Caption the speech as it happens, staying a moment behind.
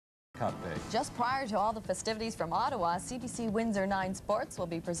Cup Day. Just prior to all the festivities from Ottawa, CBC Windsor 9 Sports will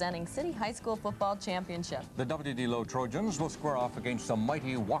be presenting City High School Football Championship. The WD Low Trojans will square off against the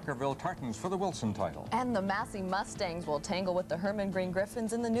mighty Walkerville Tartans for the Wilson title. And the Massey Mustangs will tangle with the Herman Green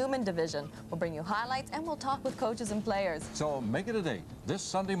Griffins in the Newman division. We'll bring you highlights and we'll talk with coaches and players. So make it a date this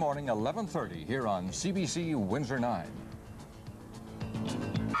Sunday morning, 11:30, here on CBC Windsor 9.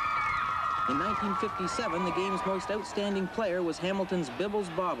 In 1957, the game's most outstanding player was Hamilton's Bibbles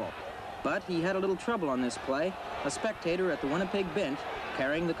Bobble. But he had a little trouble on this play. A spectator at the Winnipeg bench,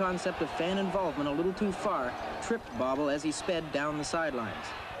 carrying the concept of fan involvement a little too far, tripped Bobble as he sped down the sidelines.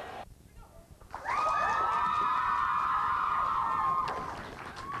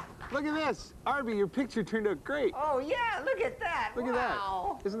 Look at this. Arby, your picture turned out great. Oh, yeah, look at that. Look at that.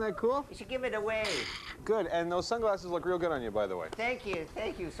 Isn't that cool? You should give it away. Good, and those sunglasses look real good on you, by the way. Thank you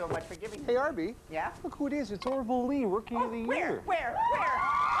so much for giving me. Hey, Arby. Yeah? Look who it is. It's Orville Lee, Rookie of the Year. Where?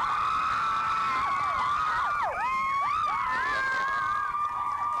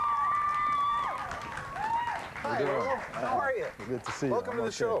 Hi, Orville. How are you? Good to see you. Welcome to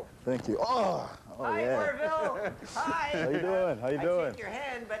the show. Thank you. Oh Hi, yeah. Orville. Hi. How you doing? How you doing? I shake your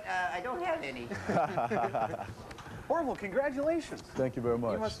hand, but I don't have any. Orville, congratulations. Thank you very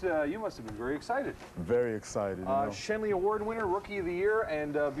much. You must have been very excited. Very excited. You know. Shenley Award winner, Rookie of the Year.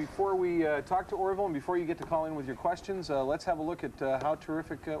 And before we talk to Orville and before you get to call in with your questions, let's have a look at how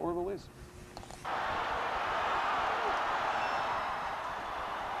terrific Orville is.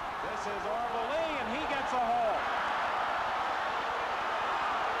 This is Orville Lee, and he gets a hole.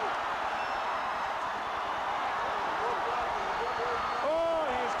 Oh,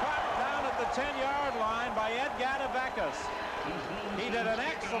 he's caught down at the 10-yard line by Ed Gadavekis. He did an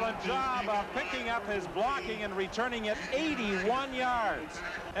excellent job of picking up his blocking and returning it 81 yards.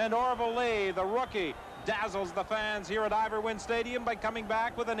 And Orville Lee, the rookie, dazzles the fans here at Iverwin Stadium by coming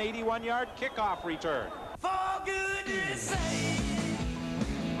back with an 81-yard kickoff return. For goodness sake,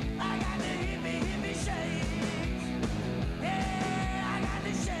 I got the hippie shake. Yeah, I got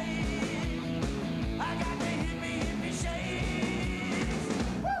the shake. I got the hippie shake.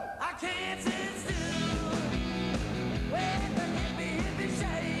 I can't sit still with the hippie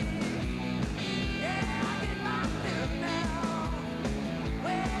shake. Yeah, I get my fill now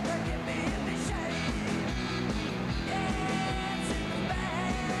with the hippie shake. Yeah, it's in the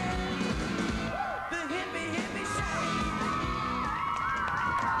bag. The hippie shake.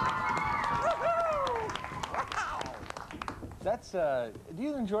 That's, do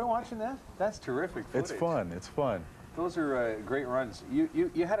you enjoy watching that? That's terrific footage. It's fun. It's fun. Those are great runs. You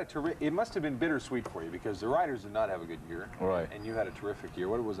had a terrific, it must have been bittersweet for you because the Riders did not have a good year. Right. And you had a terrific year.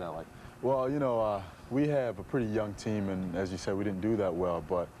 What was that like? Well, you know, we have a pretty young team, and as you said, we didn't do that well.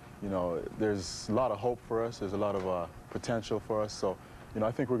 But you know, there's a lot of hope for us. There's a lot of potential for us. So, you know,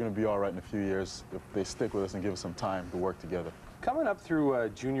 I think we're going to be all right in a few years if they stick with us and give us some time to work together. Coming up through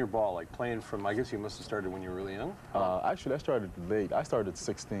junior ball, like playing from, I guess you must have started when you were really young? Actually, I started late. I started at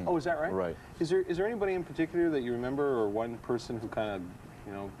 16. Oh, is that right? Right. Is there anybody in particular that you remember, or one person who kind of,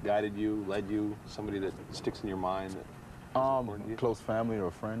 you know, guided you, led you, somebody that sticks in your mind? That close family or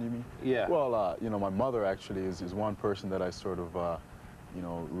a friend, you mean? Yeah. Well, you know, my mother actually is one person that I sort of, you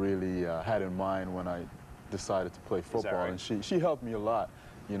know, really had in mind when I decided to play football. Right? And she helped me a lot.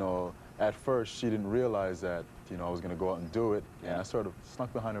 You know, at first she didn't realize that, you know, I was going to go out and do it. Yeah. And I sort of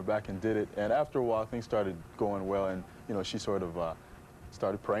snuck behind her back and did it. And after a while, things started going well. And, you know, she sort of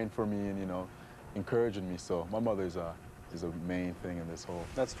started praying for me and, you know, encouraging me. So my mother is a main thing in this whole.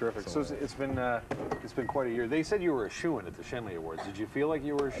 That's terrific. So it's been quite a year. They said you were a shoo-in at the Shenley Awards. Did you feel like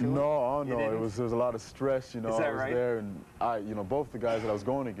you were a shoo-in? No, no. There was a lot of stress. You know, Is that I was right? there, and you know, both the guys that I was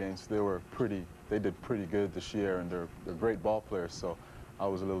going against, they did pretty good this year, and they're great ball players. So I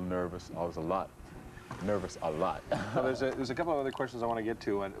was a little nervous. I was nervous a lot. Well, there's a couple of other questions I want to get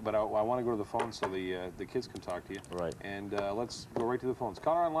to, but I want to go to the phone so the kids can talk to you. Right. And let's go right to the phones.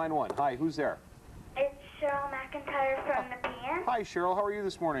 Caller on line 1. Hi, who's there? It's Cheryl McIntyre from Nepean. Hi, Cheryl. How are you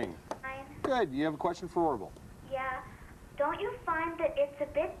this morning? Fine. Good. You have a question for Orville? Yeah. Don't you find that it's a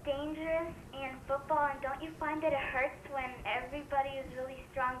bit dangerous in football, and don't you find that it hurts when everybody who's really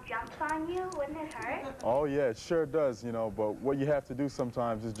strong jumps on you? Wouldn't it hurt? Oh, yeah, it sure does, you know, but what you have to do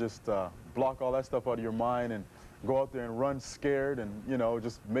sometimes is just block all that stuff out of your mind and go out there and run scared and, you know,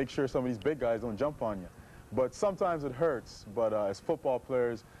 just make sure some of these big guys don't jump on you. But sometimes it hurts, but as football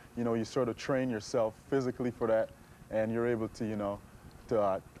players, you know, you sort of train yourself physically for that, and you're able to, you know,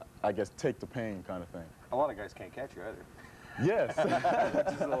 I guess, take the pain kind of thing. A lot of guys can't catch you either. Yes.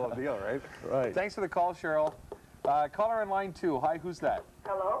 Which is a little deal, right? Right. Thanks for the call, Cheryl. Caller on line 2. Hi, who's that?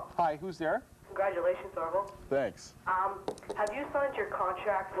 Hello? Hi, who's there? Congratulations, Orville. Thanks. Have you signed your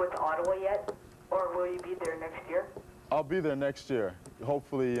contract with Ottawa yet, or will you be there next year? I'll be there next year.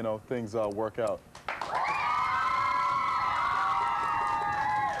 Hopefully, you know, things work out.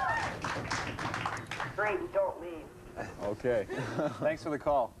 Great, don't leave. Okay. Thanks for the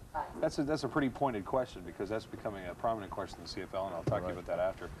call. That's a pretty pointed question because that's becoming a prominent question in the CFL, and I'll talk to you about that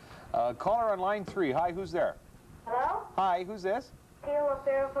after. Caller on line 3. Hi, who's there? Hello? Hi, who's this? Taylor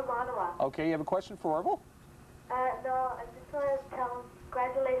Farrell from Ottawa. Okay, you have a question for Orville? No, I just want to tell him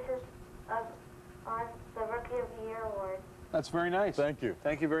congratulations on the Rookie of the Year award. That's very nice. Thank you.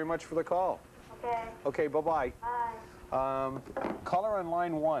 Thank you very much for the call. Okay. Okay, bye-bye. Bye. Caller on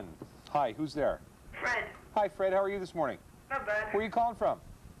line 1. Hi, who's there? Fred. Hi, Fred. How are you this morning? Not bad. Where are you calling from?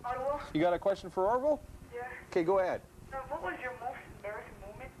 Ottawa? You got a question for Orville? Yeah. Okay, go ahead. What was your most embarrassing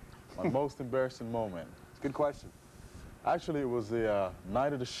moment? My most embarrassing moment. It's a good question. Actually, it was the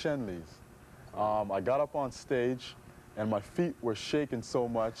night of the Shenleys. I got up on stage, and my feet were shaking so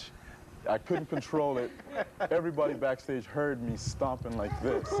much, I couldn't control it. Everybody backstage heard me stomping like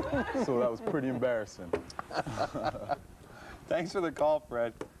this, so that was pretty embarrassing. Thanks for the call,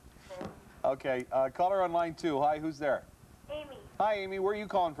 Fred. Okay, caller on line 2. Hi, who's there? Amy. Hi, Amy. Where are you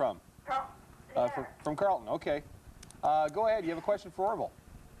calling from? From Carlton. Okay. Go ahead. You have a question for Orville.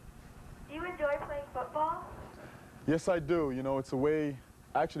 Do you enjoy playing football? Yes, I do. You know, it's a way.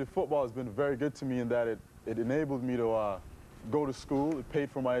 Actually, football has been very good to me in that it enabled me to go to school. It paid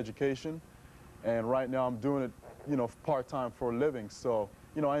for my education, and right now I'm doing it, you know, part-time for a living. So,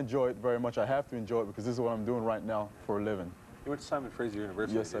 you know, I enjoy it very much. I have to enjoy it because this is what I'm doing right now for a living. You went to Simon Fraser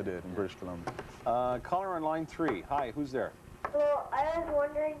University? Yes, I did, in British Columbia. Caller on line 3. Hi, who's there? Well, I was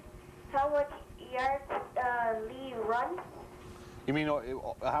wondering how much yards Lee runs. You mean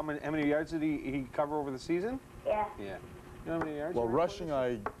how many yards did he cover over the season? Yeah. Yeah. You know how many yards? Well, rushing,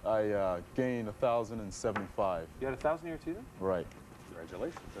 I gained 1,075. You had a 1,000-yard season? Right.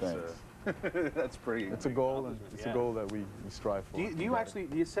 Congratulations. Thanks. That's pretty. It's a goal, and it's a goal that we strive for.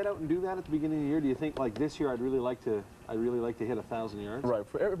 Do you set out and do that at the beginning of the year? Do you think like this year I'd really like to hit 1,000 yards? Right.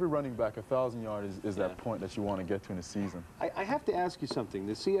 For every running back, 1,000 yards is that point that you want to get to in a season. I have to ask you something.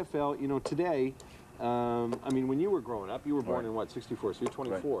 The CFL, you know, today. I mean, when you were growing up, you were born in what, 64, so you're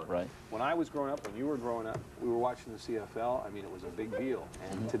 24. Right. When I was growing up, when you were growing up, we were watching the CFL. I mean, it was a big deal.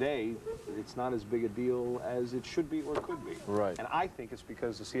 And today, it's not as big a deal as it should be or could be. Right. And I think it's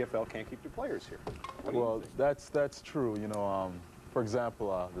because the CFL can't keep their players here. Well, that's true. You know, for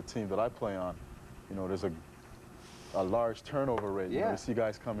example, the team that I play on, you know, there's a large turnover rate. You know, you see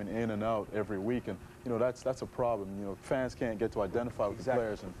guys coming in and out every week, and you know that's a problem. You know, fans can't get to identify with the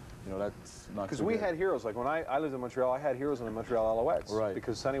players, and you know that's not. Because we had heroes. Like when I lived in Montreal, I had heroes in the Montreal Alouettes. Right.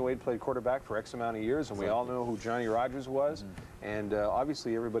 Because Sonny Wade played quarterback for X amount of years, and we all know who Johnny Rogers was. And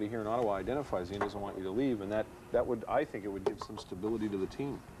obviously, everybody here in Ottawa identifies you and doesn't want you to leave, and that would, I think, it would give some stability to the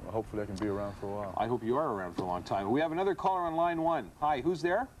team. Well, hopefully, I can be around for a while. I hope you are around for a long time. We have another caller on line 1. Hi, who's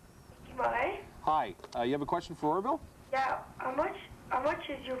there? Bye. Hi. You have a question for Orville? Yeah. How much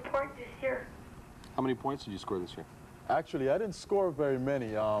is your point this year? How many points did you score this year? Actually, I didn't score very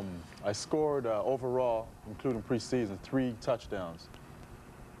many. I scored overall, including preseason, 3 touchdowns.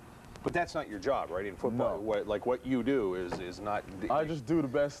 But that's not your job, right? In football, No. what you do is not. I just do the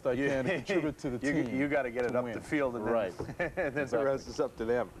best I can to contribute to the team. You got to get it up win. the field, and then, right. and then the rest is up to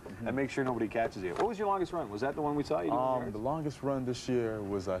them. And make sure nobody catches you. What was your longest run? Was that the one we saw? You the longest run this year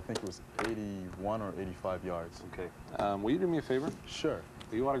was, I think it was 81 or 85 yards. Okay. Will you do me a favor? Sure.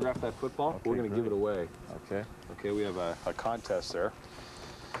 Will you autograph that football? Okay, We're going to give it away. Okay. Okay, we have a contest there.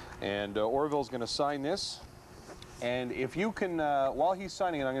 And Orville's going to sign this. And if you can, while he's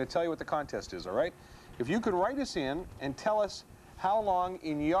signing it, I'm going to tell you what the contest is, all right? If you can write us in and tell us how long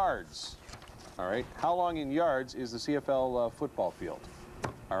in yards, all right, how long in yards is the CFL football field?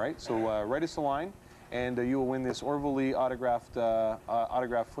 All right, so write us a line, and you will win this Orville Lee autographed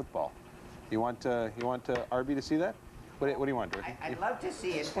football. You want RB to see that? What do you want, Dorothy? I'd love to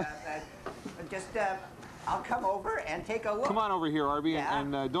see it. I'll come over and take a look. Come on over here, Arby,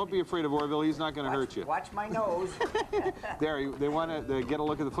 and don't be afraid of Orville. He's not going to hurt you. Watch my nose. There, they want to get a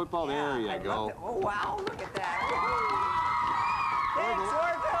look at the football. Yeah, there you go. Oh, wow, look at that. Thanks,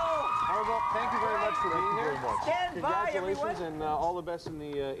 Orville, thank you very much for being here. Stand by, Congratulations, and all the best in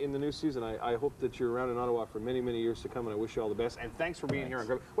the new season. I hope that you're around in Ottawa for many, many years to come, and I wish you all the best. And thanks for being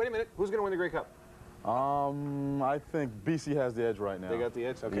here. Wait a minute, who's going to win the Grey Cup? I think BC has the edge right now. They got the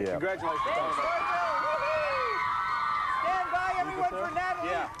edge? Okay, yeah. Congratulations. Stand by, everyone, for Natalie.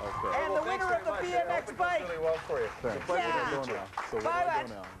 Yeah. Okay. And the winner of the BMX bike. Really well for you. Thanks. Yeah. So what do I do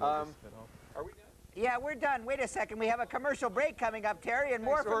now? Are we done? Yeah, we're done. Wait a second. We have a commercial break coming up, Terry, and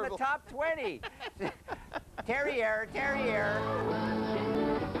more from the top 20. Terry error, Terry error.